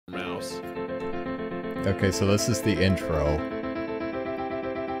house. Okay, so this is the intro.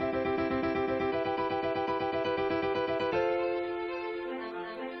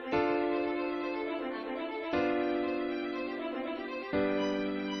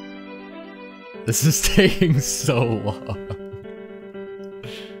 This is taking so long.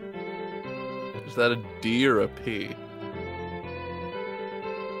 Is that a D or a P?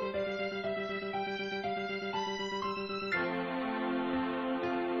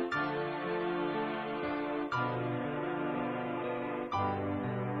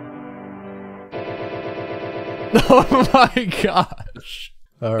 Oh my gosh.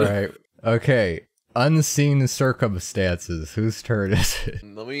 Alright. Okay. Unseen circumstances. Whose turn is it?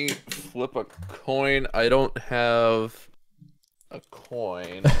 Let me flip a coin. I don't have a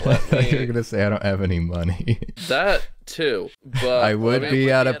coin. You're gonna say I don't have any money. That too. But I would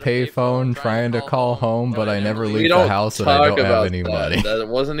be at a payphone trying to call home, but I never leave the house and I don't have any money. That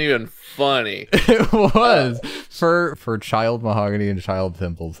wasn't even funny. It was. For Child Mahogany and Child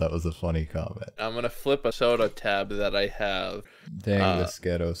Pimples, that was a funny comment. I'm gonna flip a soda tab that I have. Dang, this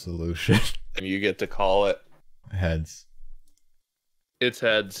ghetto solution. And you get to call it. Heads. It's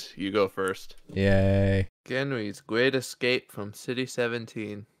heads. You go first. Yay. Genry's Great Escape from City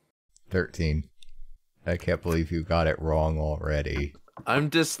 17. 13. I can't believe you got it wrong already. I'm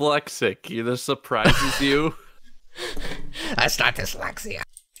dyslexic. Either surprises you. That's not dyslexia.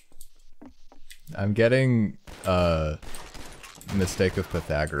 I'm getting Mistake of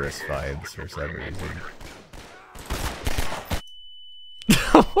Pythagoras vibes for some reason.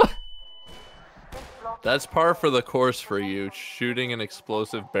 What? That's par for the course for you, shooting an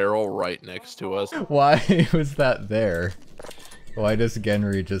explosive barrel right next to us. Why was that there? Why does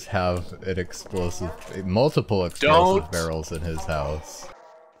Genry just have multiple explosive barrels in his house?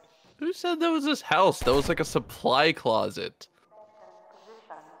 Who said that was his house? That was like a supply closet.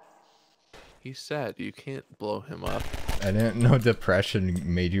 He said you can't blow him up. I didn't know depression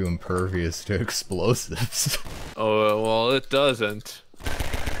made you impervious to explosives. Oh, well, it doesn't.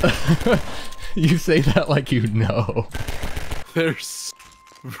 You say that like you know. There's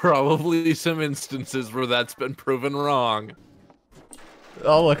probably some instances where that's been proven wrong.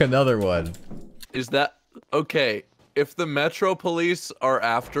 Oh, look, another one. Is that... Okay, if the Metro Police are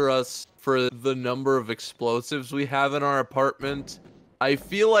after us for the number of explosives we have in our apartment, I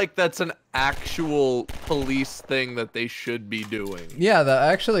feel like that's an actual police thing that they should be doing. Yeah,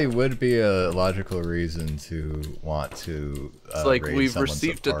 that actually would be a logical reason to want to it's like we've raid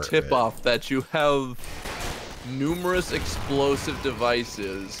received a tip-off that you have numerous explosive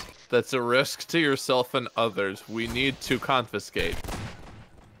devices that's a risk to yourself and others. We need to confiscate.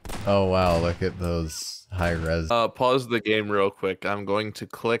 Oh wow, look at those high-res. Pause the game real quick. I'm going to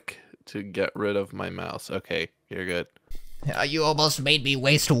click to get rid of my mouse. Okay, you're good. You almost made me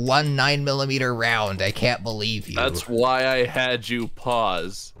waste one 9mm round. I can't believe you. That's why I had you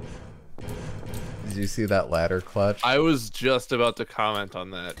pause. Did you see that ladder clutch? I was just about to comment on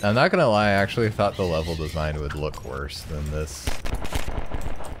that. I'm not gonna lie, I actually thought the level design would look worse than this.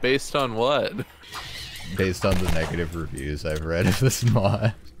 Based on what? Based on the negative reviews I've read of this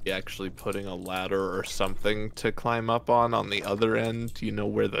mod. Actually putting a ladder or something to climb up on the other end, you know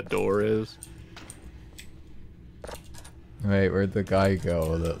where the door is? Wait, where'd the guy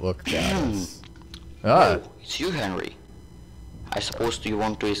go that looked at us? Ah! Oh, it's you, Henry. I suppose you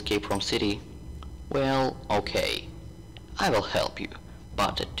want to escape from city? Well, okay. I will help you,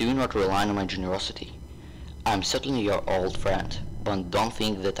 but do not rely on my generosity. I'm certainly your old friend, but don't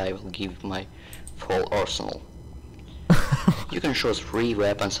think that I will give my full arsenal. You can show us free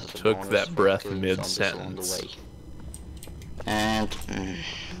weapons as a Took bonus that for breath killing mid-sentence. zombies along the way. And,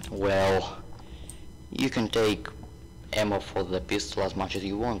 well, you can take ammo for the pistol as much as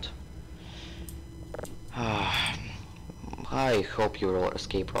you want. I hope you will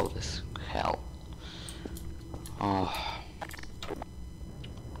escape all this hell.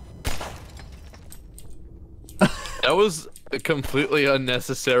 That was a completely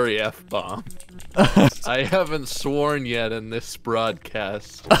unnecessary F-bomb. I haven't sworn yet in this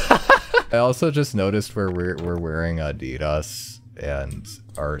broadcast. I also just noticed where we're wearing Adidas and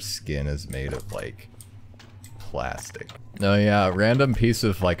our skin is made of like plastic. Oh yeah, random piece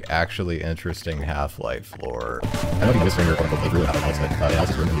of like actually interesting Half-Life lore. I don't think this finger quote unquote really have a but I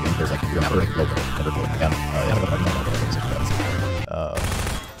also remember there's like your map logo.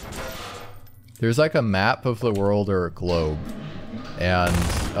 There's like a map of the world or a globe, and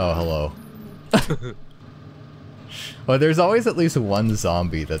oh hello. Well, there's always at least one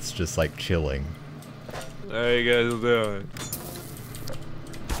zombie that's just like chilling. How you guys doing?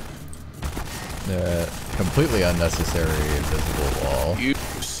 Completely unnecessary invisible wall. You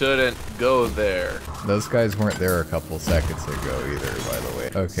shouldn't go there. Those guys weren't there a couple seconds ago either, by the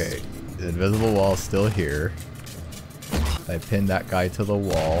way. Okay, the invisible wall's still here. I pinned that guy to the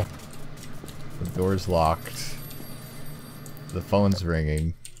wall. The door's locked. The phone's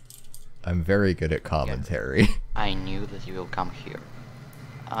ringing. I'm very good at commentary. I knew that you will come here.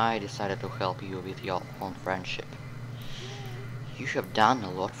 I decided to help you with your own friendship. You have done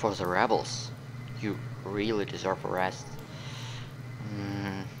a lot for the rebels. You really deserve a rest.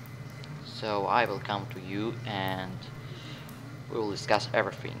 So I will come to you and we will discuss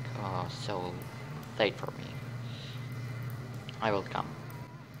everything. So wait for me. I will come.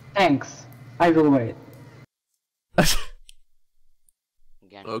 Thanks. I will wait.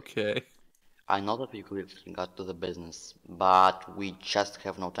 Again, Okay. I know that we quickly got to the business, but we just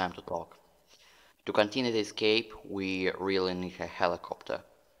have no time to talk. To continue the escape, we really need a helicopter,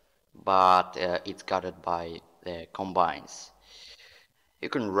 but it's guarded by the combines. You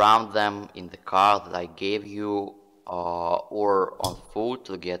can round them in the car that I gave you, or on foot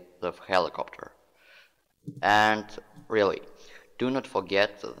to get the helicopter. And really, do not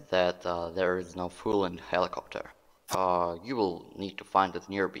forget that there is no Ruland helicopter. You will need to find it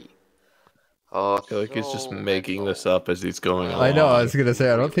nearby. I feel like he's just making this up as he's going along. I know, I was gonna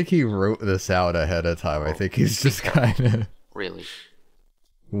say, I don't think he wrote this out ahead of time. I think he's just kinda... Really?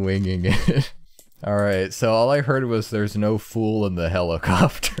 winging it. Alright, so all I heard was there's no fool in the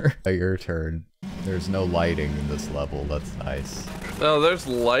helicopter. Your turn. There's no lighting in this level, that's nice. No, there's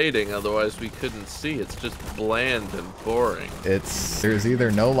lighting, otherwise we couldn't see. It's just bland and boring. There's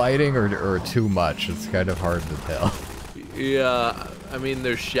either no lighting or too much. It's kind of hard to tell. Yeah, I mean,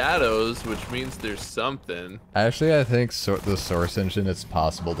 there's shadows, which means there's something. Actually, I think the Source Engine, it's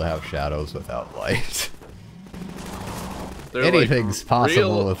possible to have shadows without light. They're Anything's like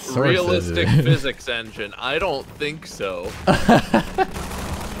possible with Source realistic Engine. physics engine. I don't think so.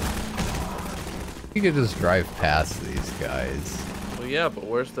 You could just drive past these guys. Well, yeah, but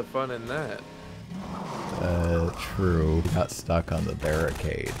where's the fun in that? True. Got stuck on the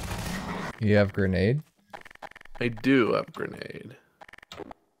barricade. You have grenade? I do have grenade.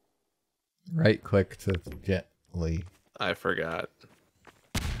 Right click to gently. I forgot.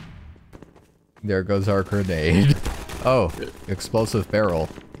 There goes our grenade. Oh, explosive barrel.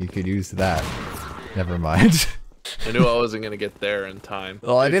 You could use that. Never mind. I knew I wasn't gonna get there in time.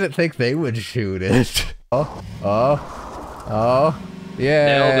 Well, I didn't think they would shoot it. Oh, yeah.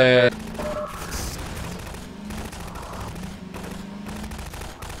 Nailed it.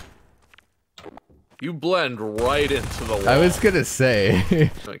 You blend right into the wall. I was gonna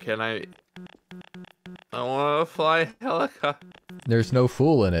say. Can I want to fly helicopter. There's no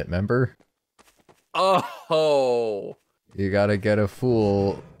fool in it, remember? Oh. You gotta get a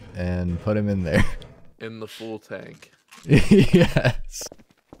fool and put him in there. In the full tank. Yes.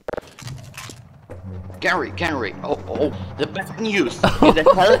 Gary, oh, the bad news!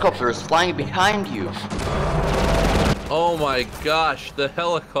 The helicopter is flying behind you! Oh my gosh, the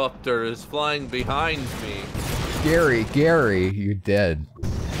helicopter is flying behind me. Gary, you dead.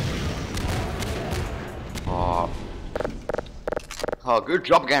 Good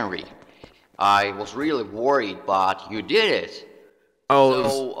job, Gary. I was really worried, but you did it! Oh,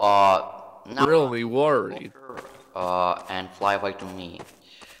 So, now really worried. and fly away to me.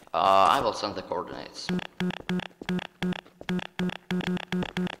 I will send the coordinates.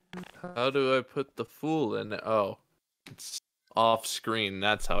 How do I put the fool in it? Oh, it's off screen.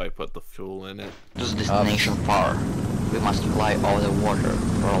 That's how I put the fool in it. To the destination far. We must fly over the water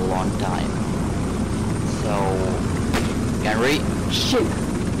for a long time. So, Gary, shoot!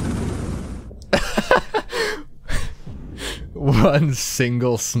 One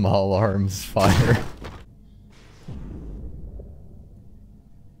single small arms fire.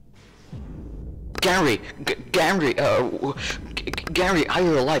 Gary, Gary, are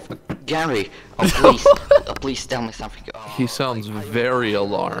you alive? Gary, please, please tell me something. He sounds very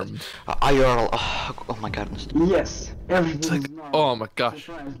alarmed. Are you oh my goodness. Yes, everything is normal. Oh my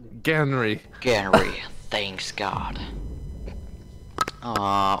gosh. Gary. Gary, thanks God.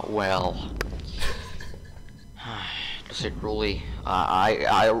 Well. Does it really? I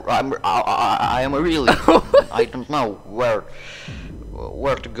am really. I don't know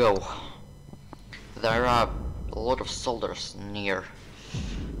where to go. There are a lot of soldiers near.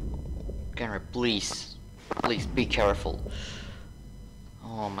 Gary, please be careful.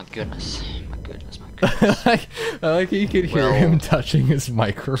 Oh my goodness, my goodness. I like you could hear him touching his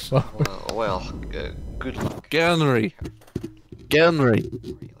microphone. Good luck. Gary. Really.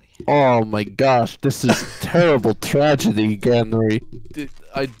 Oh my gosh, this is terrible tragedy, Gary.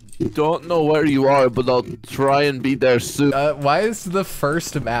 don't know where you are, but I'll try and be there soon. Why is the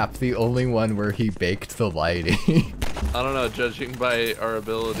first map the only one where he baked the lighting? I don't know, judging by our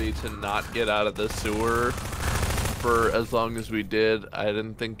ability to not get out of the sewer for as long as we did, I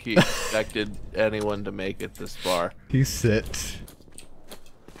didn't think he expected anyone to make it this far. He sit.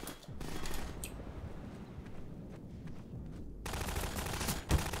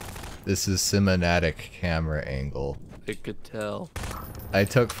 This is cinematic camera angle. I could tell. I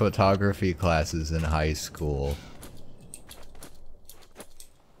took photography classes in high school.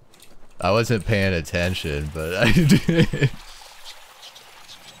 I wasn't paying attention, but I did.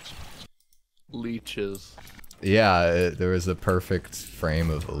 Leeches. Yeah, there was a perfect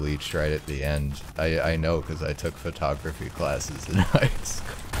frame of a leech right at the end. I know because I took photography classes in high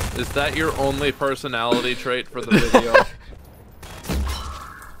school. Is that your only personality trait for the video?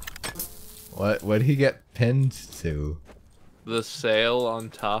 What'd he get pinned to? The sail on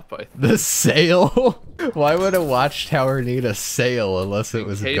top, I think. The sail? Why would a watchtower need a sail unless it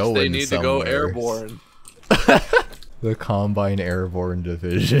was In case going they need somewhere? to go airborne. The Combine Airborne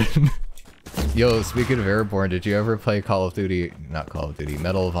Division. Yo, speaking of airborne, did you ever play Call of Duty, not Call of Duty,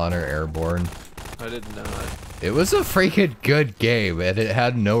 Medal of Honor Airborne? I did not. It was a freaking good game, and it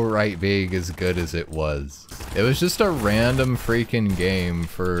had no right being as good as it was. It was just a random freaking game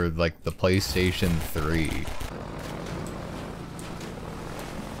for, like, the PlayStation 3.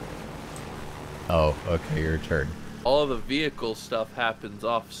 Oh, okay, your turn. All of the vehicle stuff happens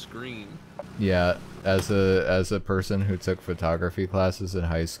off screen. Yeah, as a person who took photography classes in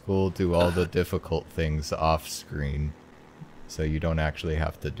high school, do all the difficult things off screen, so you don't actually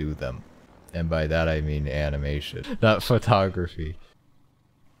have to do them. And by that I mean animation, not photography.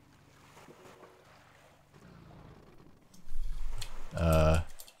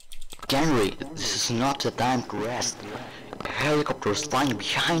 Henry, this is not the time to rest. A helicopter is flying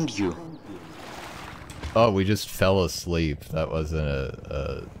behind you. Oh, we just fell asleep. That wasn't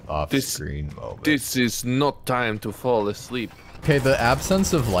a off-screen moment. This is not time to fall asleep. Okay, the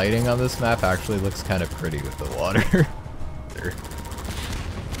absence of lighting on this map actually looks kind of pretty with the water. There.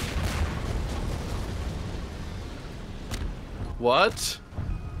 What?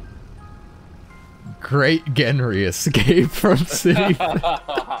 Great Genry escape from city.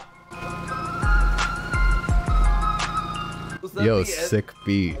 Yo, sick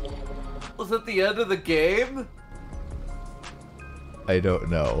beat. Was that the end of the game? I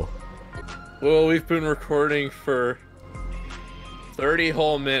don't know. Well, we've been recording for 30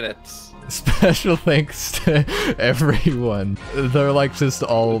 whole minutes. Special thanks to everyone. They're like just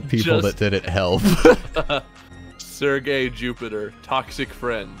all people that didn't help. Sergey Jupiter, toxic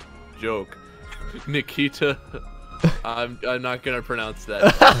friend, joke. Nikita, I'm not gonna pronounce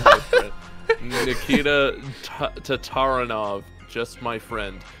that. Nikita Tataranov, just my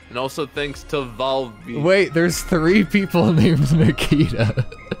friend. And also thanks to Valvi. Wait, there's 3 people named Nikita.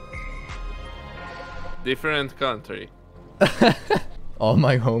 Different country. All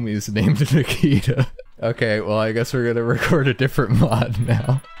my homies named Nikita. Okay, well I guess we're gonna record a different mod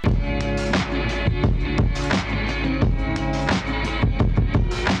now.